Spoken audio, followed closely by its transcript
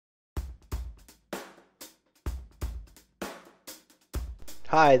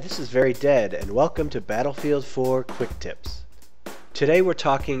Hi, this is Very Dead, and welcome to Battlefield 4 Quick Tips. Today we're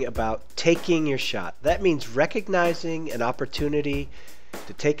talking about taking your shot. That means recognizing an opportunity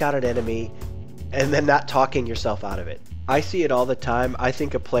to take out an enemy and then not talking yourself out of it. I see it all the time. I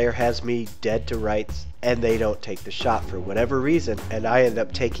think a player has me dead to rights and they don't take the shot for whatever reason, and I end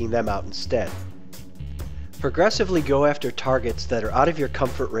up taking them out instead. Progressively go after targets that are out of your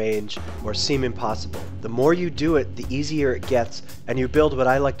comfort range or seem impossible. The more you do it, the easier it gets, and you build what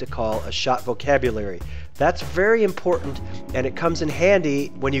I like to call a shot vocabulary. That's very important, and it comes in handy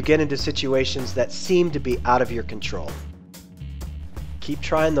when you get into situations that seem to be out of your control. Keep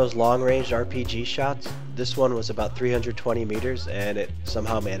trying those long-range RPG shots. This one was about 320 meters, and it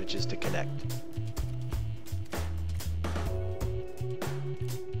somehow manages to connect.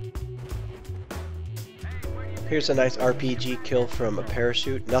 Here's a nice RPG kill from a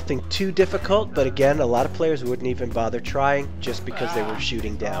parachute. Nothing too difficult, but again, a lot of players wouldn't even bother trying just because they were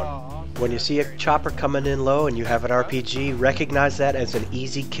shooting down. When you see a chopper coming in low and you have an RPG, recognize that as an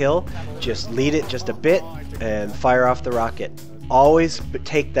easy kill. Just lead it just a bit and fire off the rocket. Always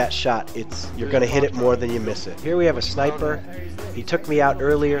take that shot. You're going to hit it more than you miss it. Here we have a sniper. He took me out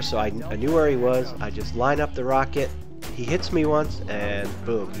earlier, so I knew where he was. I just line up the rocket. He hits me once, and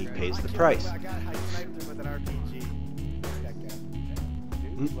boom, he pays the price.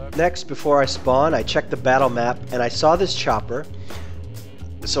 Next, before I spawn, I checked the battle map, and I saw this chopper.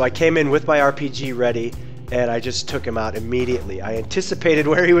 So I came in with my RPG ready, and I just took him out immediately. I anticipated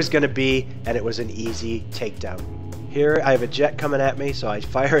where he was going to be, and it was an easy takedown. Here, I have a jet coming at me, so I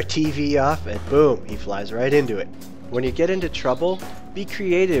fire a TV off, and boom, he flies right into it. When you get into trouble, be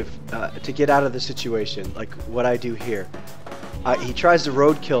creative to get out of the situation, like what I do here. He tries to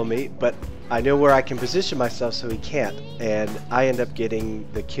roadkill me, but I know where I can position myself so he can't, and I end up getting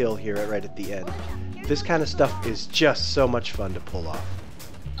the kill here right at the end. This kind of stuff is just so much fun to pull off.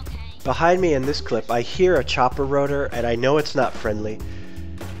 Behind me in this clip, I hear a chopper rotor, and I know it's not friendly,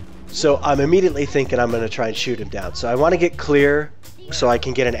 so I'm immediately thinking I'm going to try and shoot him down. So I want to get clear so I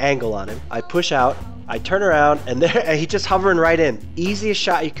can get an angle on him. I push out, I turn around, and there he's just hovering right in. Easiest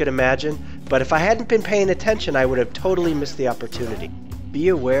shot you could imagine, but if I hadn't been paying attention, I would have totally missed the opportunity. Be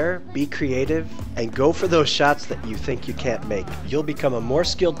aware, be creative, and go for those shots that you think you can't make. You'll become a more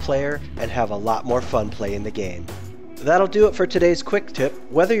skilled player and have a lot more fun playing the game. That'll do it for today's quick tip.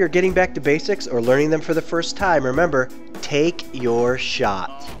 Whether you're getting back to basics or learning them for the first time, remember, take your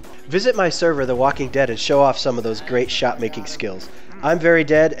shot. Visit my server, The Walking Dead, and show off some of those great shot-making skills. I'm Very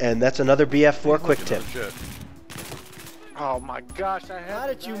Dead, and that's another BF4 quick tip. Oh my gosh, How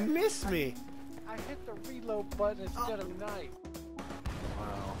did you miss me? I hit the reload button instead of knife.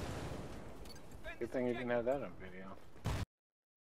 Wow. Good thing you didn't have that on video.